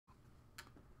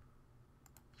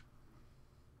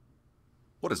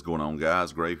What is going on,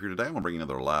 guys? Grave here. Today I'm going to bring you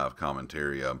another live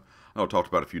commentary. I know I talked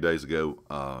about it a few days ago.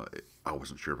 I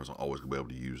wasn't sure if I was always going to be able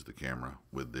to use the camera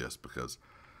with this because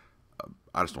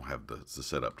I just don't have the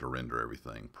setup to render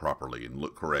everything properly and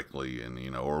look correctly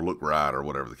and, or look right or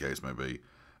whatever the case may be.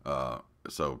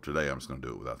 So today I'm just going to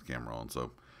do it without the camera on.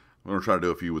 So I'm going to try to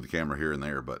do a few with the camera here and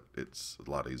there, but it's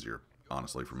a lot easier,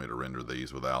 honestly, for me to render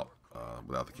these without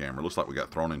the camera. It looks like we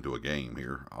got thrown into a game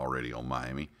here already on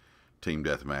Miami. Team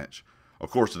Deathmatch. Of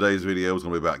course, today's video is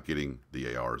going to be about getting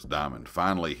the ARs diamond.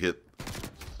 Finally hit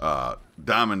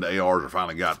diamond ARs, or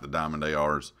finally got the diamond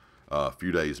ARs a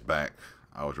few days back.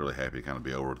 I was really happy to kind of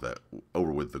be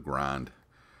over with the grind.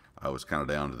 I was kind of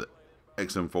down to the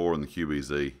XM4 and the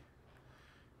QBZ,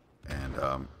 and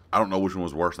I don't know which one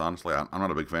was worse. Honestly, I'm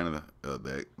not a big fan of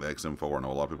the XM4. I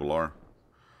know a lot of people are.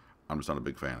 I'm just not a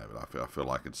big fan of it. I feel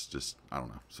like it's just, I don't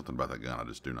know, something about that gun I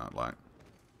just do not like.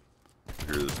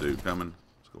 Here's this dude coming.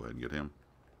 Let's go ahead and get him.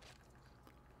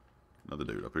 Another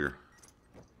dude up here.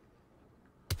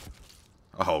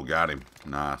 Oh, got him.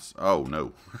 Nice. Oh,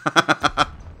 no.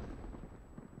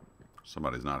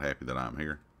 Somebody's not happy that I'm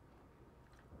here.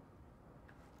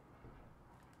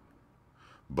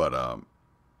 But, I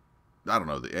don't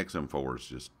know. The XM4 is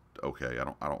just okay.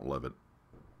 I don't love it.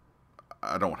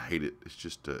 I don't hate it. It's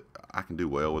just, I can do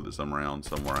well with it some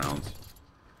rounds.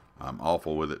 I'm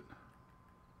awful with it.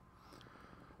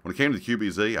 When it came to the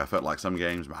QBZ, I felt like some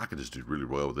games I could just do really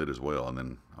well with it as well. And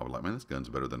then I was like, man, this gun's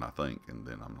better than I think. And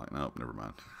then I'm like, nope, never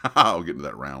mind. I'll get into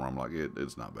that round where I'm like,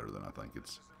 it's not better than I think.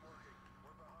 It's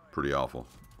pretty awful.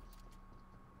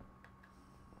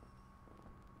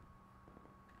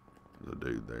 There's a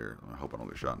dude there. I hope I don't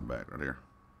get shot in the back right here.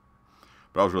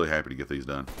 But I was really happy to get these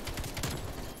done.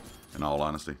 In all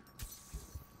honesty.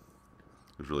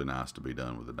 It was really nice to be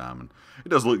done with the diamond. It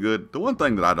does look good. The one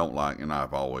thing that I don't like, and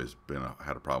I've always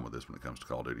had a problem with this when it comes to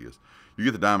Call of Duty, is you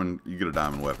get the diamond, you get a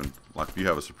diamond weapon. Like if you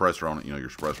have a suppressor on it, your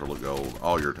suppressor will look gold.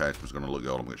 All your attachments are going to look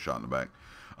gold. I'm going to get shot in the back.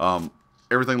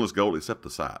 Everything looks gold except the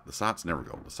sight. The sight's never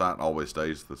gold. The sight always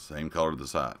stays the same color the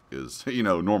sight is,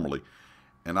 normally.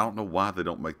 And I don't know why they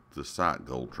don't make the sight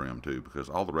gold trim too, because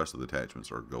all the rest of the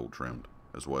attachments are gold trimmed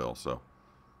as well. So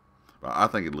I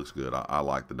think it looks good. I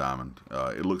like the diamond.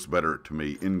 It looks better to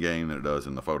me in-game than it does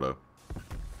in the photo.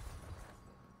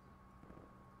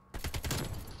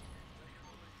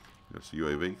 There's a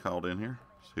UAV called in here.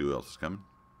 Let's see who else is coming.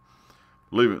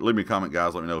 Leave me a comment,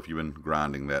 guys. Let me know if you've been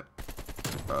grinding that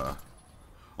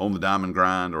on the diamond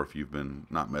grind, or if you've been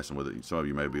not messing with it. Some of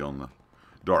you may be on the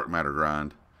dark matter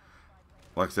grind.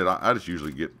 Like I said, I just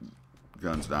usually get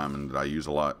guns diamond that I use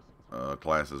a lot.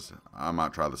 Classes. I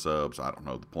might try the subs. I don't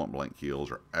know. The point blank kills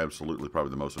are absolutely probably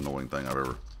the most annoying thing I've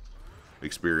ever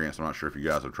experienced. I'm not sure if you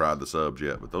guys have tried the subs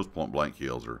yet, but those point blank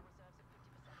kills are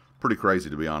pretty crazy,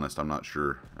 to be honest. I'm not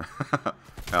sure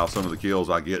how some of the kills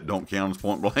I get don't count as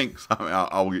point blanks. I mean,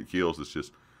 I will get kills. It's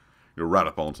just you're right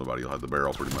up on somebody. You'll have the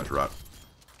barrel pretty much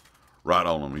right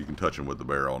on them. You can touch them with the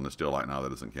barrel, and it's still like, no, that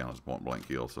doesn't count as a point blank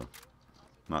kill. So,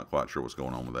 not quite sure what's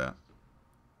going on with that.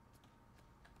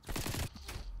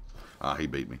 He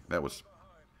beat me. That was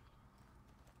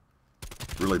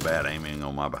really bad aiming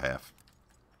on my behalf.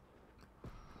 I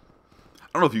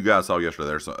don't know if you guys saw yesterday,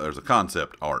 there's a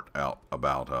concept art out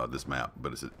about this map,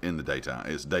 but it's in the daytime.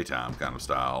 It's daytime kind of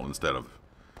style instead of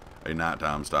a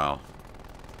nighttime style.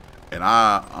 And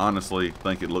I honestly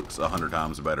think it looks 100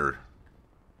 times better.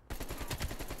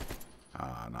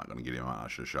 I'm not going to get him. I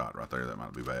should have shot right there. That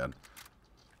might be bad.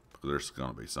 There's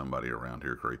going to be somebody around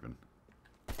here creeping.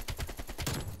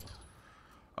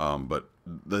 But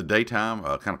the daytime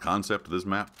kind of concept of this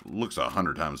map looks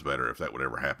 100 times better if that would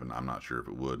ever happen. I'm not sure if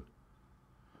it would.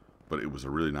 But it was a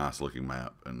really nice looking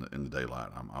map in the daylight.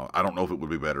 I don't know if it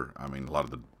would be better. I mean, a lot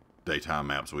of the daytime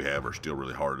maps we have are still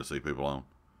really hard to see people on.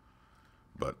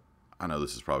 But I know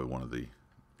this is probably one of the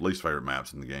least favorite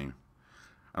maps in the game.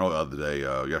 I know the other day,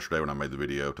 yesterday when I made the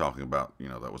video talking about,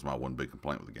 that was my one big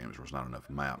complaint with the game, is there's not enough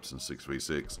maps in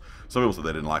 6v6. Some people said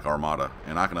they didn't like Armada,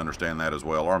 and I can understand that as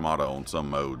well. Armada on some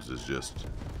modes is just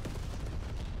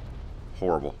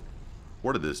horrible.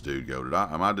 Where did this dude go?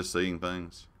 Am I just seeing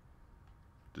things?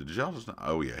 Did y'all just,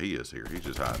 oh yeah, he is here. He's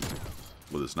just hiding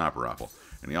with a sniper rifle,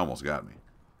 and he almost got me.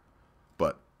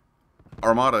 But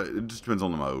Armada, it just depends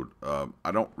on the mode.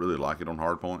 I don't really like it on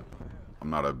hardpoint. I'm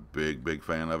not a big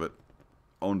fan of it.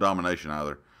 On domination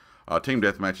either. Team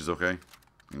deathmatch is okay.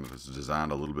 It's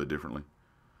designed a little bit differently.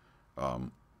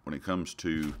 When it comes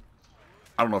to,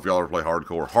 I don't know if y'all ever play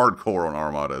hardcore. Hardcore on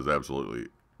Armada is absolutely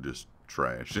just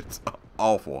trash. It's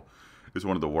awful. It's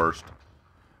one of the worst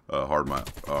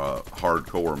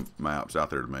hardcore maps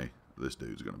out there to me. This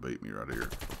dude's gonna beat me right here.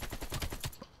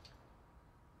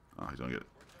 Oh, he's gonna get it.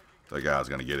 That guy's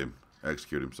gonna get him,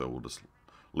 execute him. So we'll just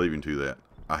leave him to that.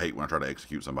 I hate when I try to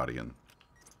execute somebody and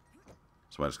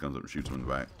somebody just comes up and shoots him in the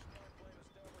back.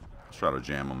 Let's try to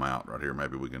jam them out right here.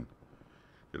 Maybe we can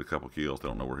get a couple kills. They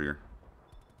don't know we're here.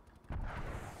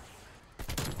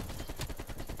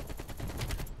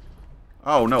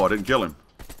 Oh no, I didn't kill him.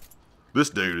 This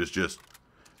dude is just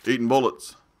eating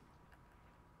bullets.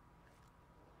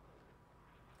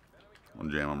 I'm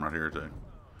gonna jam him right here too.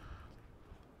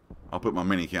 I'll put my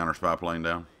mini counter spy plane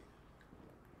down.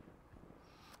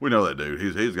 We know that dude.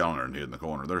 He's gone there and hid in the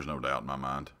corner. There's no doubt in my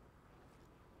mind.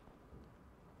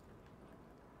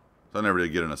 So I never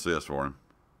did get an assist for him.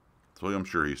 So I'm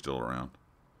sure he's still around.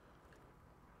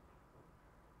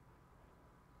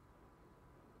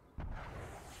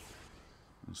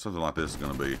 Something like this is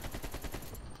going to be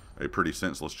a pretty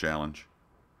senseless challenge.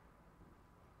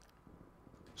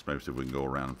 Let's maybe see if we can go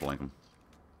around and flank them.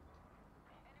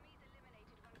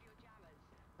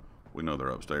 We know they're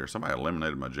upstairs. Somebody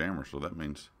eliminated my jammer, so that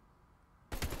means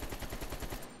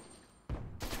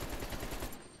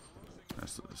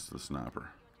that's the sniper.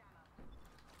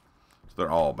 So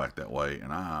they're all back that way,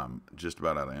 and I'm just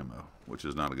about out of ammo, which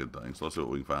is not a good thing. So let's see what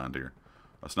we can find here.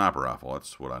 A sniper rifle,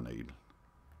 that's what I need.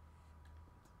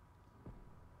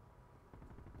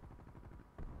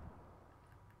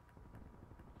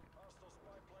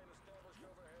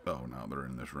 Oh no, they're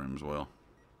in this room as well.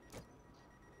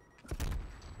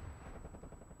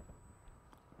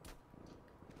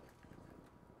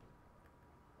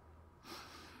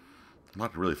 I'd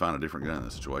like to really find a different gun in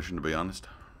this situation, to be honest,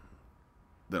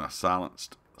 than a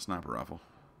silenced sniper rifle.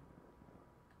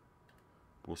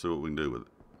 We'll see what we can do with it.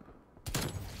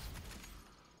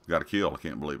 Got a kill, I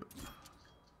can't believe it.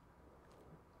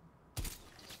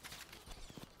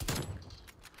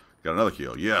 Got another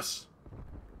kill, yes!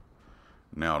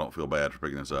 Now I don't feel bad for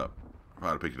picking this up. If I'd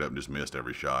have picked it up and just missed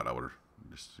every shot, I would have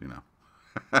just, you know,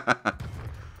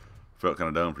 felt kind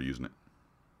of dumb for using it.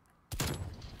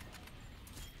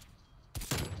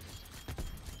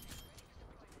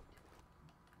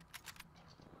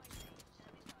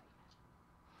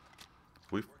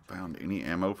 We found any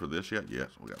ammo for this yet? Yes,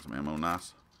 we got some ammo.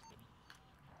 Nice.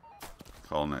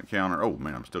 Calling that counter. Oh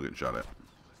man, I'm still getting shot at.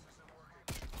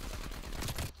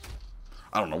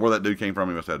 I don't know where that dude came from.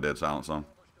 He must have dead silence on.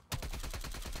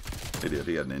 He did.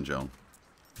 He had Ninja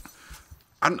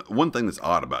on. One thing that's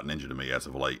odd about Ninja to me as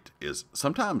of late is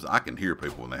sometimes I can hear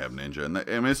people when they have Ninja. And I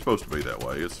mean, it's supposed to be that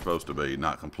way. It's supposed to be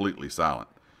not completely silent.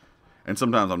 And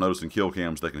sometimes I'm noticing kill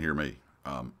cams, they can hear me.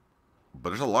 But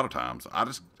there's a lot of times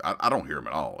I don't hear him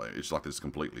at all. It's like it's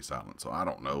completely silent. So I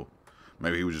don't know.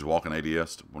 Maybe he was just walking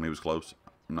ADS when he was close.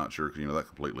 I'm not sure, because you know that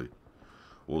completely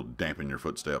will dampen your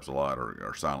footsteps a lot,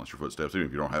 or silence your footsteps. Even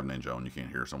if you don't have Ninja on, you can't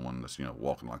hear someone that's, you know,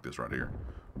 walking like this right here.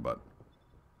 But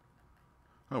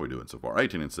how are we doing so far?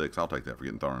 18-6. I'll take that for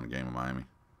getting thrown in the game of Miami.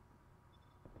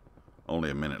 Only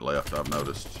a minute left. I've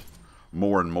noticed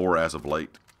more and more as of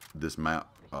late. This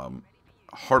map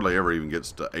hardly ever even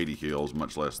gets to 80 kills,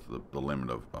 much less the limit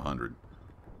of 100,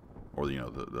 or you know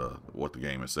the what the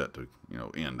game is set to, you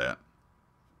know, end at.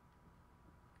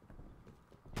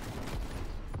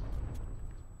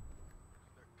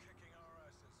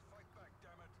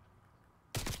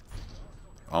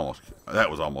 Almost.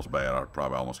 That was almost bad. I'd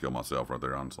probably almost kill myself right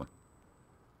there, honestly.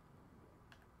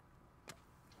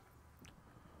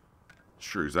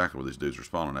 Sure exactly where these dudes are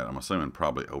spawning at. I'm assuming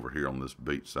probably over here on this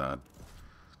beach side.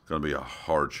 It's going to be a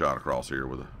hard shot across here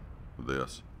with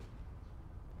this.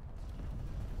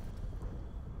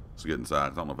 Let's get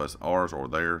inside. I don't know if that's ours or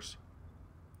theirs.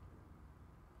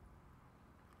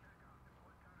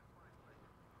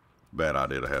 Bad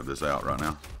idea to have this out right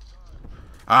now.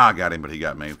 Ah, I got him, but he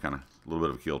got me. Kind of a little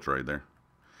bit of a kill trade there.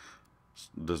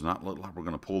 Does not look like we're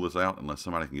going to pull this out unless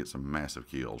somebody can get some massive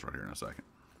kills right here in a second.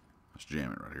 Let's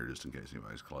jam it right here just in case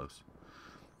anybody's close.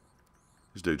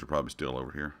 These dudes are probably still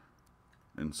over here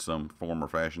in some form or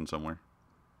fashion somewhere.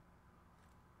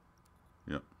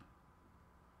 Yep.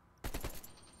 I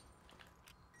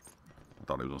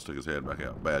thought he was going to stick his head back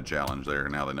out. Bad challenge there.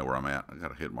 Now they know where I'm at. I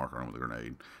got a hit marker on him with a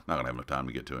grenade. Not going to have enough time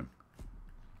to get to him.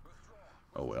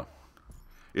 Oh well.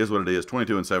 Is what it is.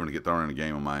 22-7 to get thrown in a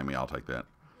game of Miami. I'll take that.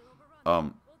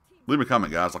 Leave me a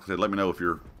comment, guys. Like I said, let me know if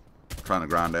you're trying to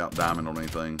grind out diamond on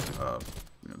anything.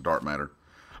 You know, dark matter.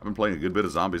 I've been playing a good bit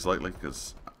of zombies lately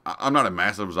because I'm not a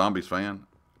massive zombies fan.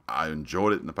 I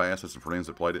enjoyed it in the past. Had some friends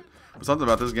that played it. But something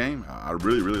about this game, I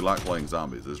really, really like playing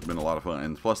zombies. It's been a lot of fun.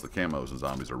 And plus the camos in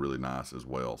zombies are really nice as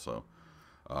well. So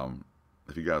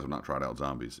if you guys have not tried out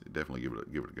zombies, definitely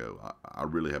give it a go. I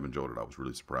really have enjoyed it. I was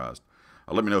really surprised.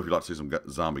 Let me know if you'd like to see some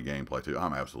zombie gameplay too.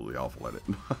 I'm absolutely awful at it.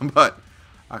 But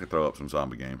I could throw up some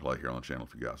zombie gameplay here on the channel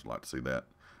if you guys would like to see that.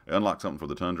 Unlocked something for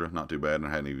the Tundra, not too bad, and I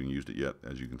hadn't even used it yet,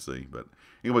 as you can see. But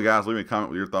anyway, guys, leave me a comment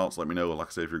with your thoughts. Let me know, like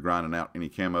I said, if you're grinding out any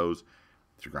camos,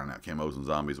 if you're grinding out camos and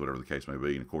zombies, whatever the case may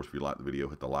be. And of course, if you like the video,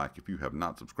 hit the like. If you have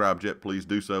not subscribed yet, please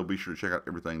do so. Be sure to check out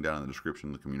everything down in the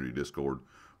description, the community Discord,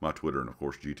 my Twitter, and of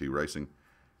course, GT Racing.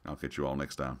 I'll catch you all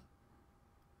next time.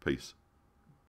 Peace.